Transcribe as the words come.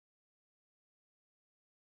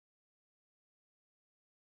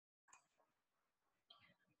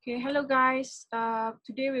Okay, hello guys.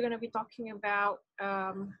 Today we're going to be talking about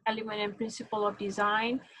element and principle of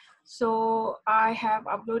design. So I have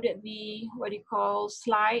uploaded the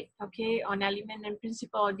slide, okay, on element and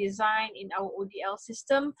principle of design in our ODL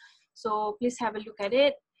system. So please have a look at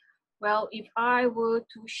it. Well, if I were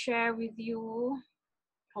to share with you,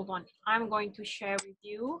 hold on, I'm going to share with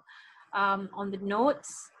you on the notes,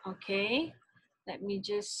 okay. Let me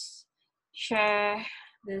just share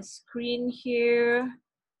the screen here.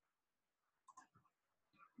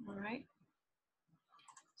 All right.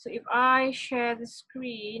 So if I share the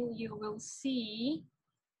screen, you will see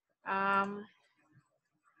this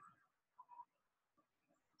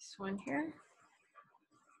one here.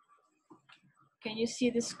 Can you see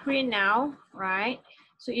the screen now, right?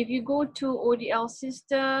 So if you go to ODL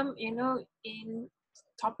system, you know, in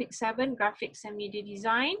topic 7, graphics and media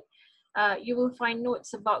design, you will find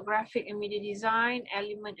notes about graphic and media design,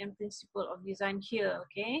 element and principle of design here,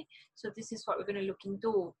 okay? So this is what we're going to look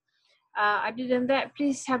into. Other than that,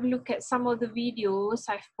 please have a look at some of the videos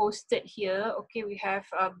I've posted here. Okay, we have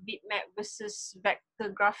bitmap versus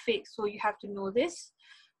vector graphics. So you have to know this.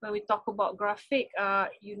 When we talk about graphic,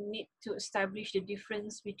 you need to establish the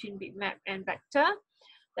difference between bitmap and vector.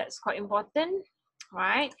 That's quite important,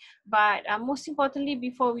 right? But most importantly,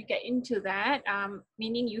 before we get into that,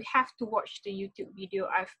 meaning you have to watch the YouTube video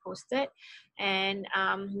I've posted. And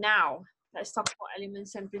now, let's talk about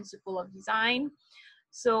elements and principle of design.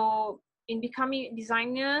 So in becoming a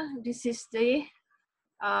designer, this is the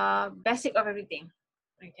basic of everything.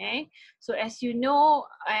 Okay, so as you know,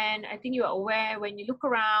 and I think you are aware, when you look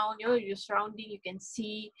around, you know, your surrounding, you can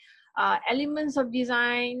see elements of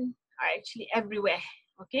design are actually everywhere.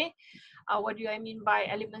 Okay, what do I mean by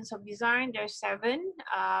elements of design? There are 7.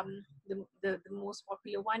 The most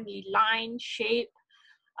popular one, the line, shape,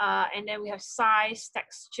 and then we have size,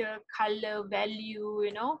 texture, color, value,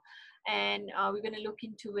 you know, and we're going to look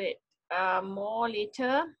into it more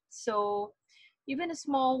later. So even a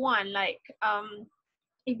small one, like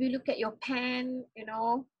if you look at your pen, you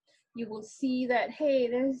know, you will see that, hey,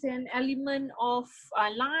 there's an element of a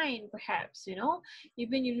line, perhaps, you know.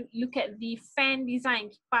 Even you look at the fan design,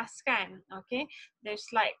 kipas kan, okay, there's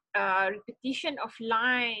like a repetition of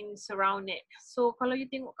lines around it. So kalau you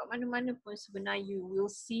tengok kat mana-mana pun sebenarnya you will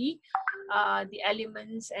see the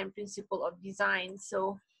elements and principle of design.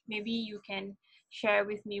 So maybe you can share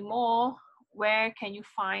with me more, where can you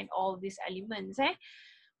find all these elements,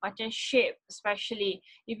 macam shape, especially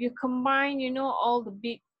if you combine, you know, all the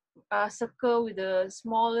big circle with the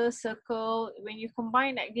smaller circle. When you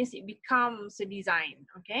combine like this, it becomes a design,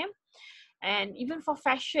 okay? And even for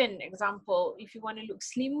fashion, example, if you want to look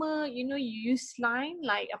slimmer, you know, you use line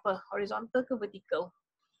like apa, horizontal ke vertical.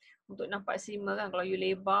 Untuk nampak slimmer kan, kalau you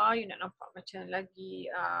lebar, you nak nampak macam lagi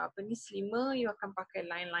apa ni, slimmer, you akan pakai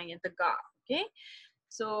line-line yang tegak, okay?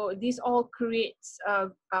 So this all creates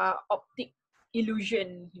optic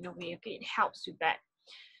illusion in a way, okay? It helps with that.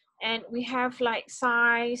 And we have like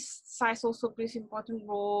size also plays important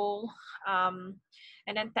role. And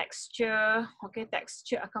then texture, okay,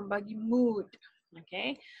 texture akan bagi mood,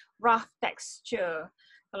 okay? Rough texture,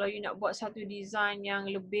 kalau you nak buat satu design yang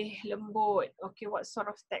lebih lembut, okay, what sort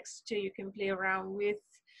of texture you can play around with,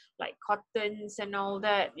 like cottons and all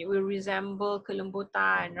that, it will resemble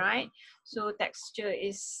kelembutan, right? So texture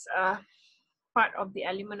is part of the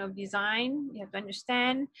element of design, you have to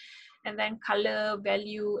understand. And then color,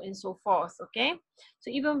 value, and so forth, okay? So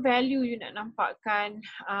even value you nak nampakkan,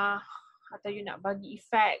 atau you nak bagi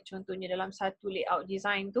effect, contohnya dalam satu layout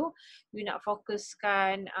design tu, you nak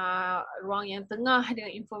fokuskan ruang yang tengah dengan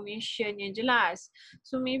information yang jelas.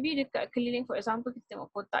 So maybe dekat keliling, for example, kita tengok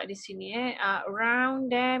kotak di sini, around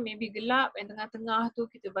there, maybe gelap, and tengah-tengah tu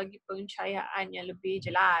kita bagi pencahayaan yang lebih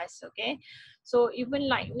jelas, okay? So even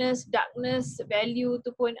lightness, darkness, value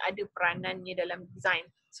tu pun ada peranannya dalam design.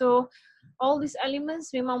 So all these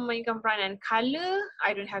elements memang memainkan peranan. Color,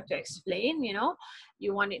 I don't have to explain, you know.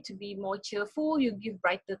 You want it to be more cheerful, you give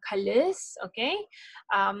brighter colors, okay.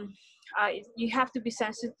 You have to be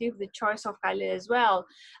sensitive the choice of color as well,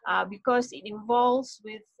 because it involves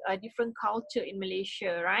with a different culture in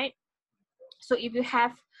Malaysia, right? So if you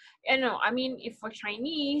have, you know, I mean, if for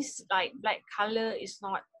Chinese, like black color is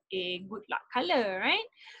not a good luck color, right?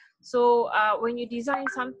 So when you design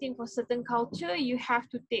something for certain culture, you have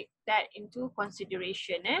to take that into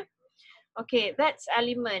consideration. Okay, that's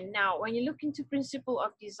element. Now, when you look into principle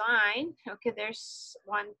of design, okay, there's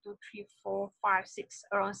 1, 2, 3, 4, 5, 6,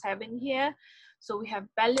 around 7 here. So we have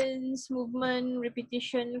balance, movement,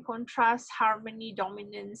 repetition, contrast, harmony,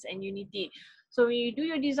 dominance, and unity. So when you do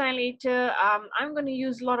your design later, I'm going to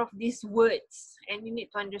use a lot of these words, and you need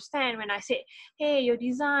to understand when I say, hey, your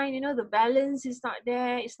design, you know, the balance is not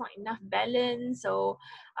there, it's not enough balance. So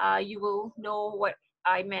you will know what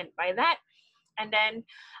I meant by that. And then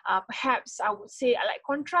perhaps I would say, like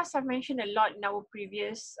contrast, I've mentioned a lot in our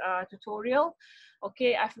previous tutorial.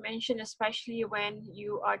 Okay, I've mentioned especially when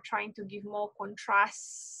you are trying to give more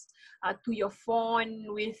contrast to your font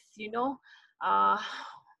with, you know,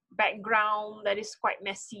 background that is quite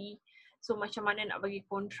messy. So macam mana nak bagi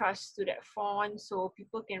contrast to that font so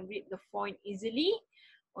people can read the font easily,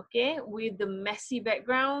 okay, with the messy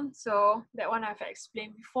background. So that one I've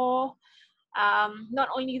explained before.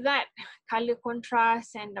 Not only that, color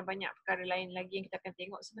contrast and banyak perkara lain lagi yang kita akan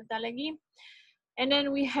tengok sebentar lagi. And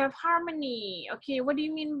then we have harmony. Okay, what do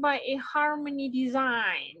you mean by a harmony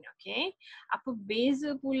design? Okay, apa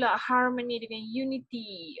beza pula harmony dengan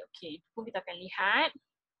unity? Okay, itu pun kita akan lihat.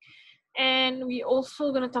 And we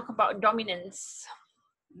also going to talk about dominance.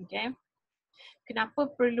 Okay,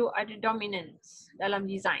 kenapa perlu ada dominance dalam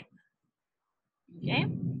design? Okay.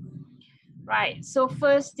 Right, so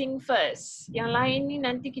first thing first. Yang lain ni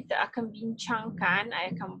nanti kita akan bincangkan.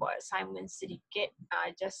 I akan buat assignment sedikit.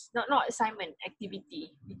 Just not assignment,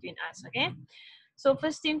 activity between us, okay? So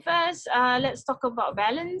first thing first, let's talk about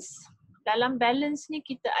balance. Dalam balance ni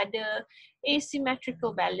kita ada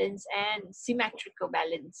asymmetrical balance and symmetrical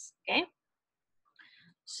balance, okay?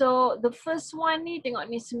 So the first one ni, tengok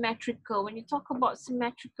ni symmetrical. When you talk about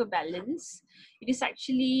symmetrical balance, it is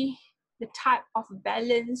actually the type of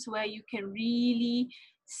balance where you can really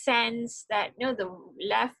sense that, you know, the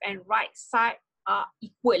left and right side are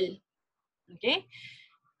equal. Okay,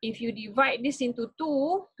 if you divide this into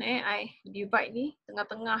two, I divide ni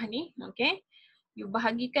tengah-tengah ni, okay, you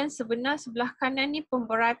bahagikan sebelah kanan ni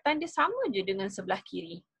pemberatan dia sama je dengan sebelah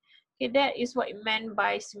kiri. Okay, that is what it meant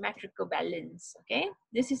by symmetrical balance. Okay,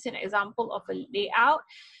 this is an example of a layout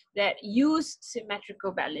that used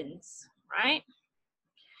symmetrical balance, right?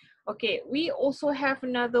 Okay, we also have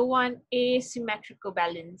another one, asymmetrical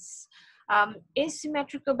balance.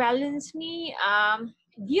 Asymmetrical balance ni,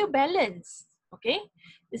 dia balance, okay?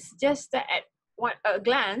 It's just that at a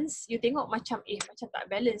glance, you tengok macam tak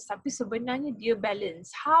balance, tapi sebenarnya dia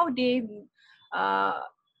balance. How they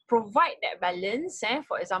provide that balance,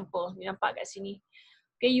 for example, you nampak kat sini.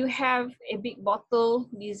 Okay, you have a big bottle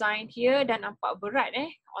design here dan nampak berat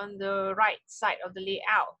on the right side of the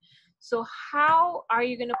layout. So how are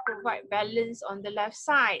you going to provide balance on the left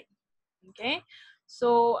side? Okay,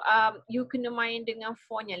 so you kena main dengan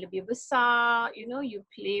font yang lebih besar, you know, you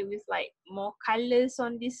play with like more colors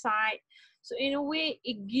on this side. So in a way,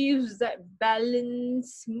 it gives that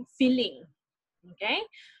balance feeling. Okay,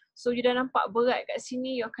 so you dah nampak berat kat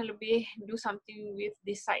sini, you akan lebih do something with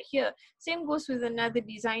this side here. Same goes with another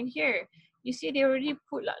design here. You see they already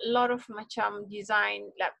put a lot of macam design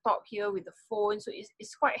laptop here with the phone, so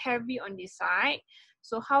it's quite heavy on this side.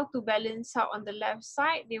 So how to balance out on the left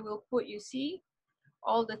side, they will put, you see,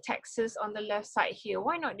 all the texts on the left side here.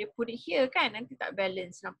 Why not they put it here kan, nanti tak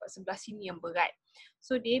balance, nampak sebelah sini yang berat.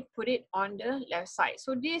 So they put it on the left side.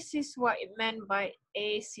 So this is what it meant by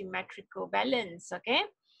asymmetrical balance, okay?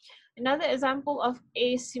 Another example of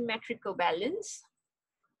asymmetrical balance,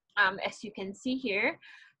 as you can see here,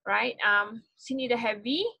 right? Sini dah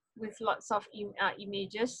heavy with lots of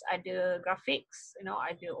images, ada graphics, you know,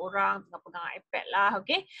 ada orang tengah pegang iPad lah,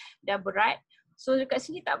 okay? Dah berat. So dekat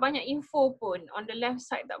sini tak banyak info pun. On the left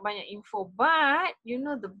side tak banyak info. But, you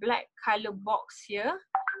know, the black color box here,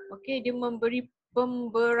 okay, dia memberi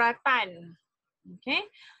pemberatan, okay?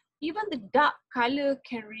 Even the dark color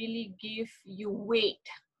can really give you weight,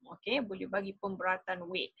 okay? Boleh bagi pemberatan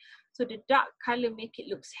weight. So the dark color make it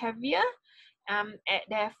looks heavier.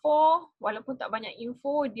 Therefore, walaupun tak banyak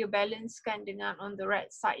info, dia balancekan dengan on the right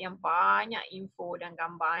side yang banyak info dan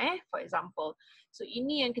gambar, for example. So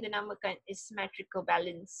ini yang kita namakan asymmetrical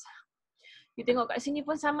balance. You tengok kat sini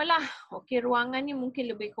pun samalah. Okay, ruangan ni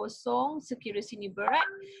mungkin lebih kosong, sekira sini berat.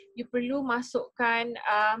 You perlu masukkan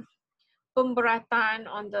pemberatan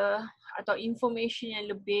on the, atau information yang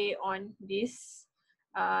lebih on this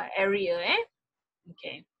area,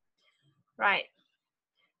 Okay, right.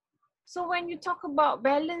 So when you talk about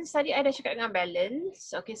balance, tadi I dah cakap dengan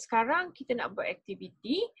balance. Okay, sekarang kita nak buat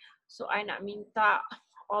activity. So I nak minta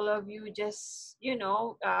all of you just, you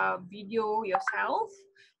know, video yourself.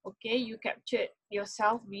 Okay, you captured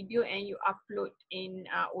yourself video and you upload in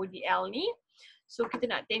ODL ni. So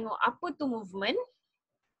kita nak tengok apa tu movement,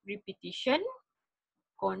 repetition,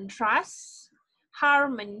 contrast,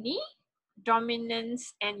 harmony,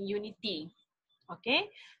 dominance and unity. Okay,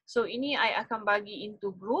 so ini I akan bagi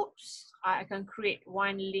into groups. I akan create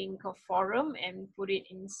one link of forum and put it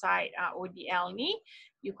inside ODL ni.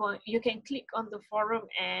 You can click on the forum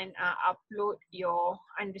and upload your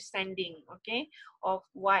understanding, okay, of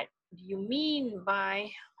what do you mean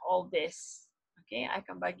by all this. Okay, I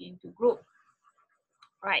akan bagi into group.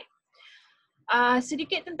 Right.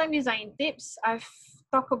 Sedikit tentang design tips. I've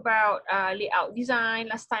talked about layout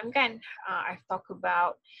design last time kan. I've talked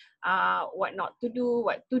about what not to do,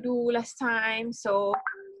 what to do last time. So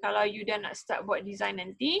kalau you dah nak start buat design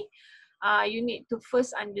nanti, you need to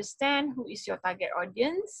first understand who is your target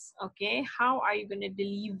audience. Okay, how are you going to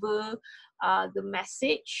deliver the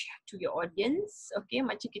message to your audience? Okay,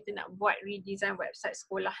 macam kita nak buat redesign website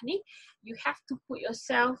sekolah ni, you have to put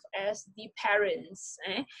yourself as the parents.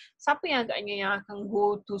 Siapa yang agaknya yang akan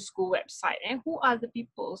go to school website? Who are the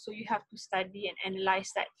people? So you have to study and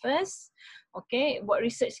analyze that first. Okay, buat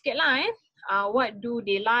research sikit lah. What do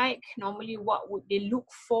they like? Normally, what would they look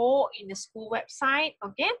for in a school website?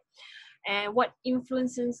 Okay, and what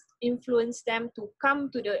influence them to come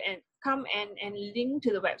to the and link to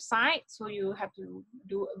the website. So you have to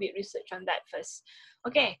do a bit research on that first.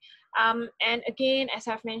 Okay, and again, as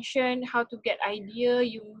I've mentioned, how to get idea,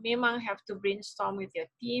 you memang have to brainstorm with your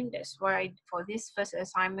team. That's why for this first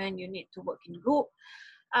assignment, you need to work in group.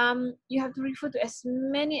 You have to refer to as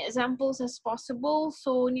many examples as possible.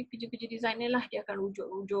 So ni kerja-kerja designer lah, dia akan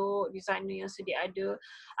rujuk-rujuk designer yang sedia ada,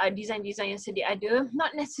 design-design yang sedia ada.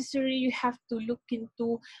 Not necessarily you have to look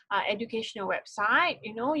into educational website.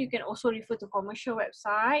 You know, you can also refer to commercial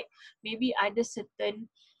website. Maybe ada certain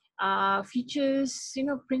features, you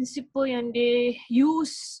know, principle yang they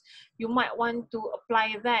use. You might want to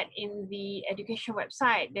apply that in the education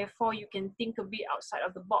website. Therefore, you can think a bit outside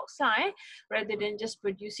of the box lah, rather than just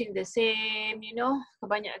producing the same, you know,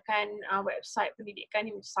 kebanyakan website pendidikan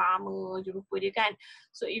ni sama je rupa dia kan.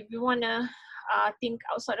 So if you want to think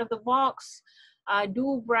outside of the box,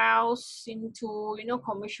 do browse into, you know,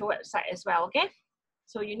 commercial website as well, okay?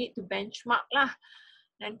 So you need to benchmark lah.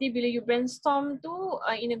 Nanti bila you brainstorm tu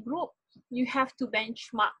in a group, you have to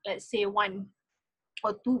benchmark, let's say 1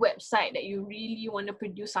 or 2 website that you really want to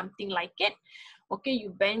produce something like it. Okay,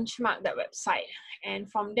 you benchmark that website, and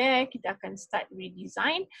from there kita akan start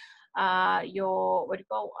redesign your what do you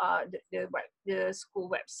call the school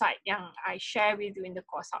website yang I share with you in the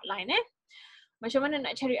course outline. Macam mana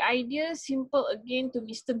nak cari idea? Simple again, to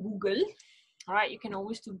Mr. Google. Alright, you can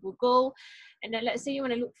always do Google, and then let's say you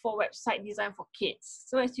want to look for website design for kids.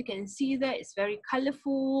 So as you can see there, it's very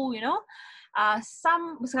colorful, you know.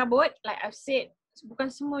 Some berserabut, like I've said,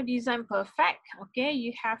 bukan semua design perfect. Okay,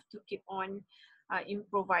 you have to keep on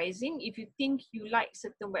improvising. If you think you like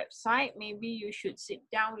certain website, maybe you should sit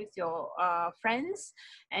down with your friends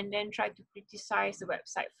and then try to criticize the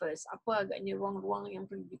website first. Apa agaknya ruang-ruang yang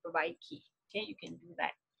perlu diperbaiki. Okay, you can do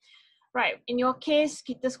that. Right, in your case,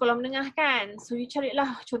 kita sekolah menengah kan, so you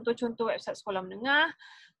carilah contoh-contoh website sekolah menengah.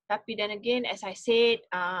 Tapi then again, as I said,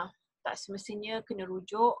 tak semestinya kena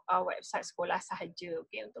rujuk website sekolah sahaja,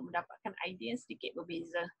 okay, untuk mendapatkan idea yang sedikit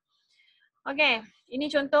berbeza. Okay,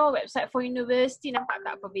 ini contoh website for university, nampak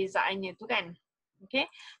tak perbezaannya tu kan?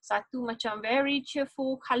 Okay, satu macam very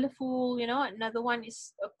cheerful, colourful, you know, another one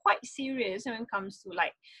is quite serious when it comes to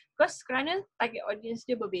like, because kerana target audience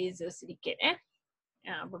dia berbeza sedikit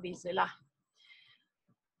berbeza lah.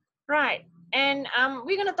 Right, and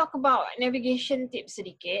we're gonna talk about navigation tips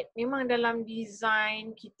sedikit. Memang dalam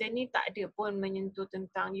design kita ni tak ada pun menyentuh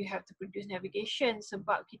tentang you have to produce navigation,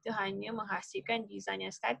 sebab kita hanya menghasilkan design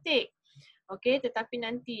yang static. Okay, tetapi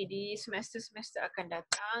nanti di semester-semester akan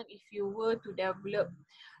datang, if you were to develop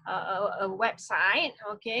a website,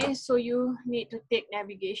 okay, so you need to take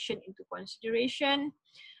navigation into consideration.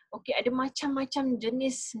 Okay, ada macam-macam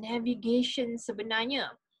jenis navigation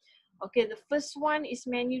sebenarnya. Okay, the first one is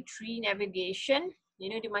menu tree navigation.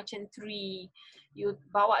 You know, dia macam tree. You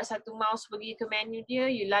bawa satu mouse pergi ke menu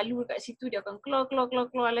dia, you lalu dekat situ, dia akan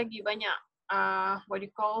keluar lagi banyak what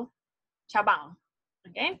do you call, cabang.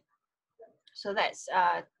 Okay, so that's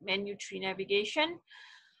menu tree navigation.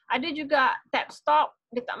 Ada juga tab stop,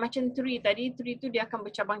 dia tak macam tree tadi. Tree tu dia akan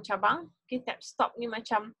bercabang-cabang. Okay, tab stop ni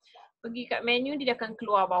macam pergi kat menu, dia akan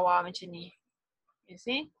keluar bawah macam ni. You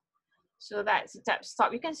see? So that's tab stop.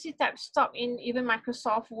 You can see tab stop in even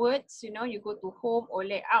Microsoft Words. You know, you go to home or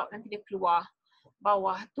layout, nanti dia keluar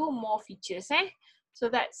bawah tu more features. So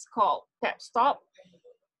that's called tab stop.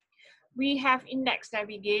 We have index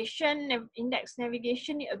navigation. Index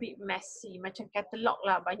navigation ni a bit messy. Macam catalog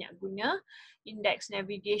lah, banyak guna. Index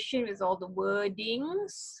navigation with all the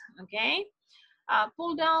wordings. Okay.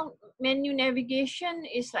 Pull down menu navigation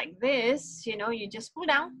is like this. You know, you just pull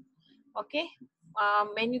down. Okay,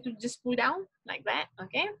 menu to just pull down like that.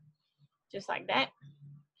 Okay, just like that.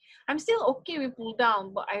 I'm still okay with pull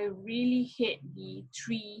down, but I really hate the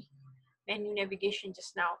 3 menu navigation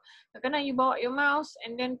just now. Kadang-kadang you bawa your mouse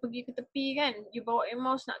and then pergi ke tepi kan, you bawa your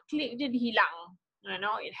mouse nak klik je dia hilang. You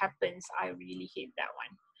know, it happens. I really hate that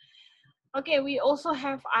one. Okay, we also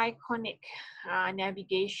have iconic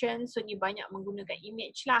navigation. So ni banyak menggunakan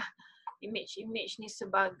image lah. Image ni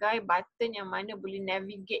sebagai button yang mana boleh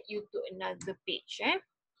navigate you to another page.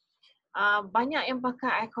 Banyak yang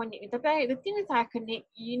pakai iconic ni. Tapi the thing with iconic,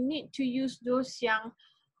 you need to use those yang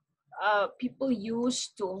people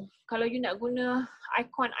used to. Kalau you nak guna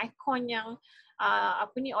icon yang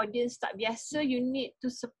audience tak biasa, you need to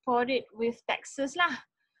support it with texts lah.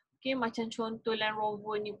 Okay, macam contoh Land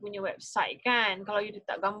Rover ni punya website kan, kalau you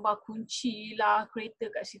letak gambar kunci lah, kereta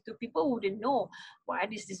kat situ, people wouldn't know what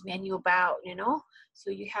is this menu about, you know.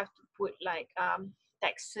 So you have to put like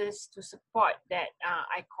texts to support that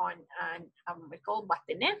icon and we call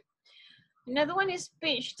button. Another one is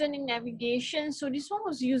page turning navigation. So this one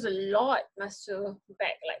was used a lot masa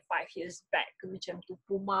back like 5 years back. Macam tu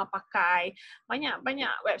Puma pakai, banyak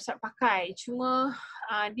website pakai. Cuma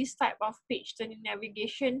this type of page turning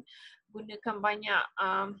navigation gunakan banyak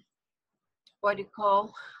what do you call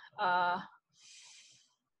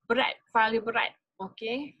file berat.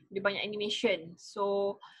 Okay, dia banyak animation.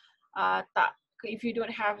 So if you don't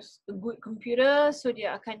have a good computer, so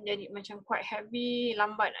dia akan jadi macam quite heavy,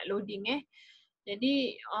 lambat nak loading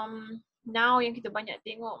Jadi now yang kita banyak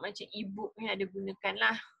tengok macam e-book ni ada gunakan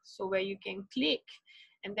lah. So where you can click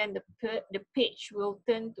and then the page will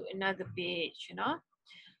turn to another page, you know.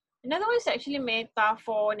 Another one is actually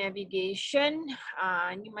metaphor navigation.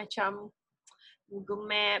 Ni macam Google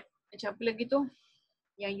Map, macam apa lagi tu?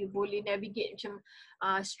 Yang you boleh navigate macam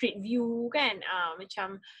street view kan.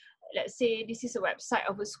 Macam let's say this is a website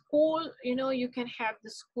of a school, you know, you can have the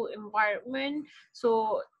school environment.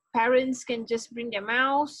 So parents can just bring their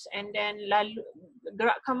mouse and then lalu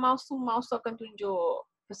gerakkan mouse tu akan tunjuk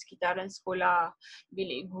persekitaran sekolah,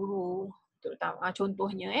 bilik guru, terutama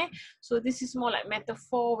contohnya So this is more like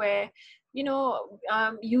metaphor where you know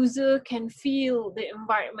user can feel the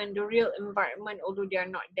environment, the real environment, although they are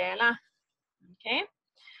not there lah. Okay.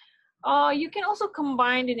 You can also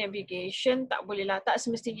combine the navigation. Tak boleh lah, tak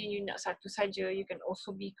semestinya you nak satu saja. You can also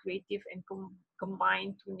be creative and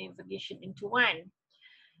combine two navigation into one.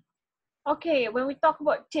 Okay, when we talk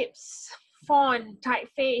about tips, font,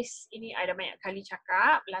 typeface, ini ada banyak kali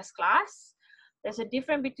cakap last class. There's a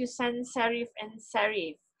difference between sans serif and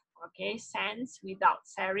serif. Okay, sans without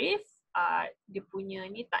serif. Dia punya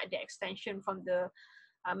ni tak ada extension from the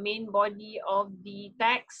main body of the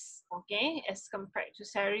text, okay, as compared to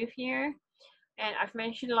serif here. And I've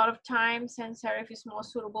mentioned a lot of times sans serif is more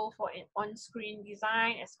suitable for an on-screen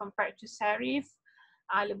design as compared to serif.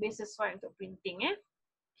 Lebih sesuai untuk printing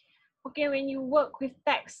Okay, when you work with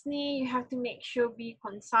text ni, you have to make sure be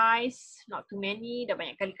concise, not too many, dah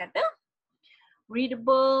banyak kali kata.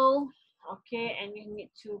 Readable, okay, and you need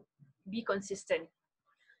to be consistent.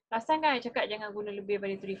 Last time kan I cakap jangan guna lebih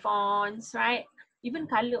dari 3 fonts, right? Even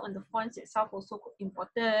color on the fonts itself also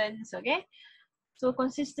important, okay? So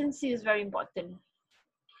consistency is very important.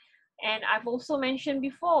 And I've also mentioned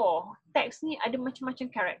before, text ni ada macam-macam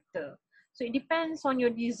character. So it depends on your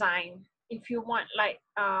design. If you want like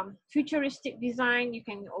futuristic design, you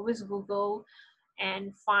can always Google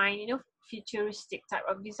and find, you know, futuristic type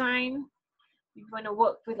of design. If you want to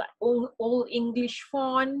work with like old English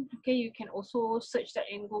font, okay, you can also search that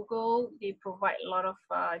in Google. They provide a lot of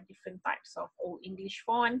different types of old English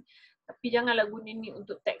font. Tapi janganlah guna ni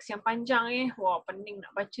untuk teks yang panjang Wah, pening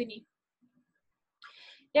nak baca ni.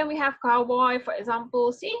 Then we have cowboy, for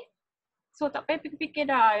example. See? So tak payah fikir-fikir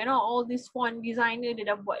dah. You know, all this font designer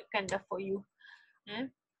dia dah buatkan dah for you.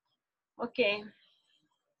 Okay.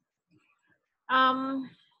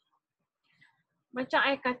 Macam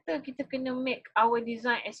I kata, kita kena make our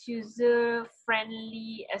design as user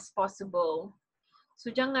friendly as possible. So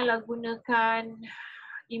janganlah gunakan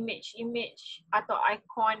image atau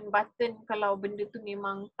icon button kalau benda tu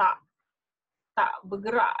memang tak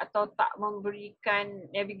bergerak atau tak memberikan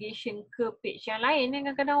navigation ke page yang lain.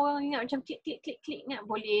 Kadang-kadang orang ingat macam klik ingat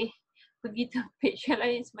boleh pergi ke page yang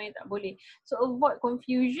lain, sebenarnya tak boleh. So avoid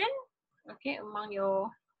confusion, okay, among your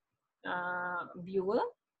viewer.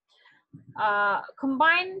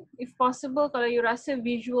 Combine if possible. Kalau you rasa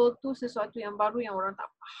visual tu sesuatu yang baru yang orang tak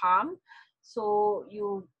faham, so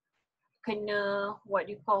you kena what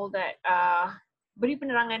you call that, beri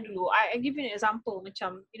penerangan dulu. I give you an example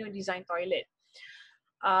macam, you know, design toilet.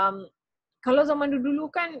 kalau zaman dulu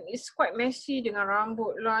kan it's quite messy dengan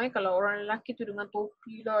rambut lah. Kalau orang lelaki tu dengan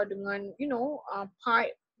topi lah, dengan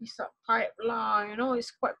pipe, hisap pipe lah, it's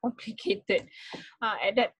quite complicated.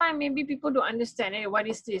 At that time, maybe people don't understand, what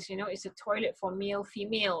is this? It's a toilet for male,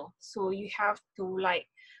 female. So you have to like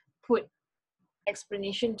put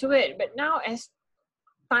explanation to it. But now as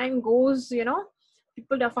time goes,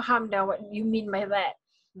 people dah faham dah what you mean by that.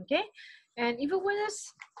 Okay? And even when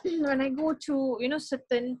I go to,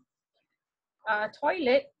 certain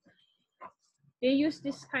toilet, they use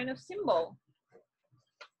this kind of symbol.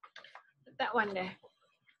 That one there.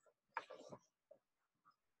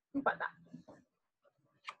 Nampak tak?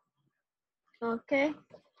 Okay.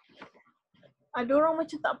 Ada orang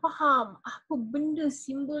macam tak faham. Apa benda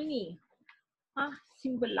simbol ni?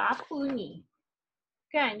 Simbol apa ni?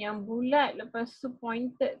 Kan yang bulat lepas tu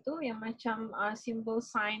pointed tu yang macam simbol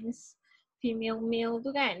signs female male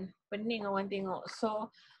tu kan, pening orang tengok.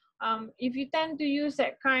 So if you tend to use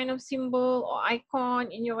that kind of symbol or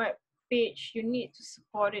icon in your web page, you need to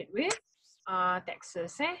support it with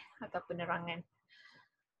texts atau penerangan.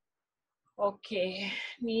 Okay,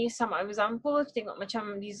 ni some example. Tengok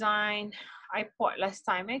macam design iPod last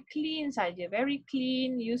time, clean saja, very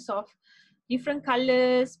clean, use of different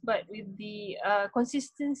colors, but with the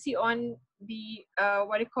consistency on the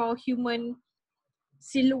what they call human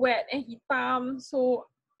silhouette, hitam. So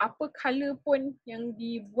apa color pun yang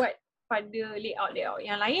dibuat pada layout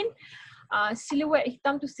yang lain, silhouette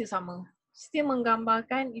hitam tu still sama, still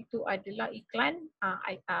menggambarkan itu adalah iklan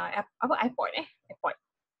iPod.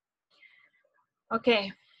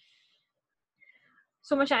 Okay.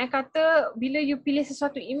 So macam I kata, bila you pilih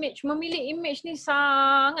sesuatu image, memilih image ni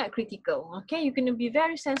sangat critical. Okay, you kena be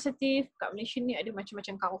very sensitive. Kat Malaysia ni ada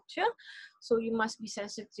macam-macam culture. So you must be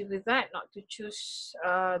sensitive with that, not to choose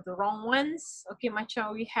the wrong ones. Okay,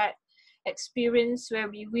 macam we had experience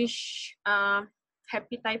where we wish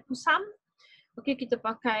happy Taipusam. Okay, kita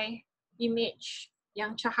pakai image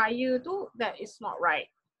yang cahaya tu, that is not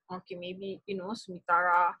right. Okay, maybe,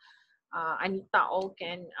 Sumitara, Anita all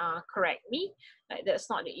can correct me. Like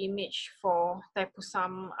that's not the image for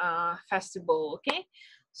Taipusam festival, okay?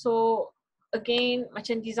 So again,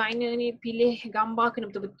 macam designer ni pilih gambar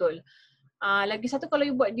kena betul-betul. Lagi satu, kalau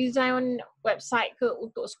you buat design website ke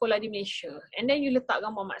untuk sekolah di Malaysia, and then you letak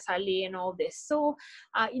gambar Mak Saleh and all this, so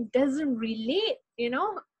it doesn't relate,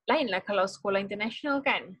 lain lah kalau sekolah international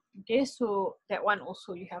kan. Okay, so that one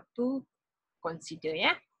also you have to consider,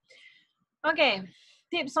 yeah. Okay.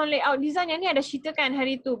 Tips on layout design, yang ni ada ceritakan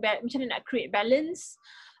hari tu macam mana nak create balance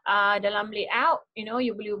dalam layout.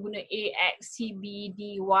 You boleh guna A, X, C, B,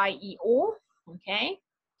 D, Y, E, O. Okay.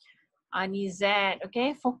 Ni Z.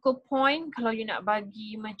 Okay. Focal point, kalau you nak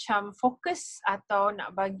bagi macam fokus atau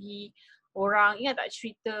nak bagi orang, ingat tak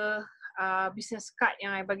cerita business card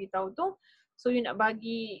yang I bagi tahu tu? So you nak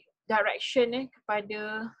bagi direction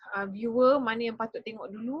kepada viewer mana yang patut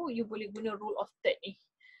tengok dulu, you boleh guna rule of third ni.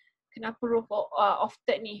 Kenapa rule of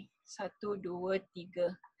third ni? 1, 2, 3.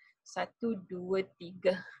 1, 2,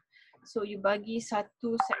 3. So you bagi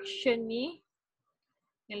satu section ni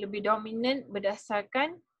yang lebih dominant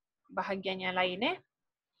berdasarkan bahagian yang lain.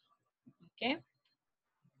 Okay.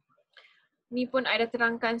 Ni pun I dah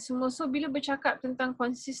terangkan semua. So bila bercakap tentang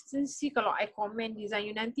consistency, kalau I comment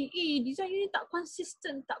design you nanti, design you ni tak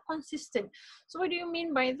consistent. So what do you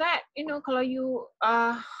mean by that? Kalau you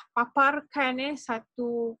paparkan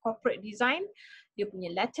satu corporate design, dia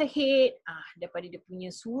punya letterhead, daripada dia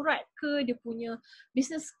punya surat ke, dia punya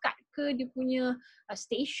business card ke, dia punya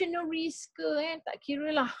stationeries ke, tak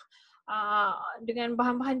kira lah dengan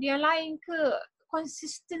bahan-bahan dia lain ke,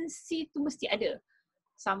 consistency tu mesti ada.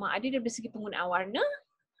 Sama ada dari segi penggunaan warna.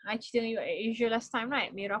 I cerita dengan you at Asia last time,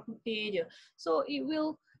 right? Merah putih je. So it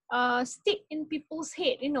will stick in people's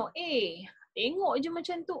head, tengok je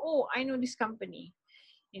macam tu, I know this company.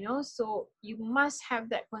 So you must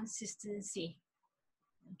have that consistency.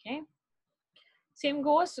 Okay. Same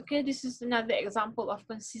goes, okay, this is another example of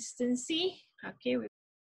consistency. Okay, we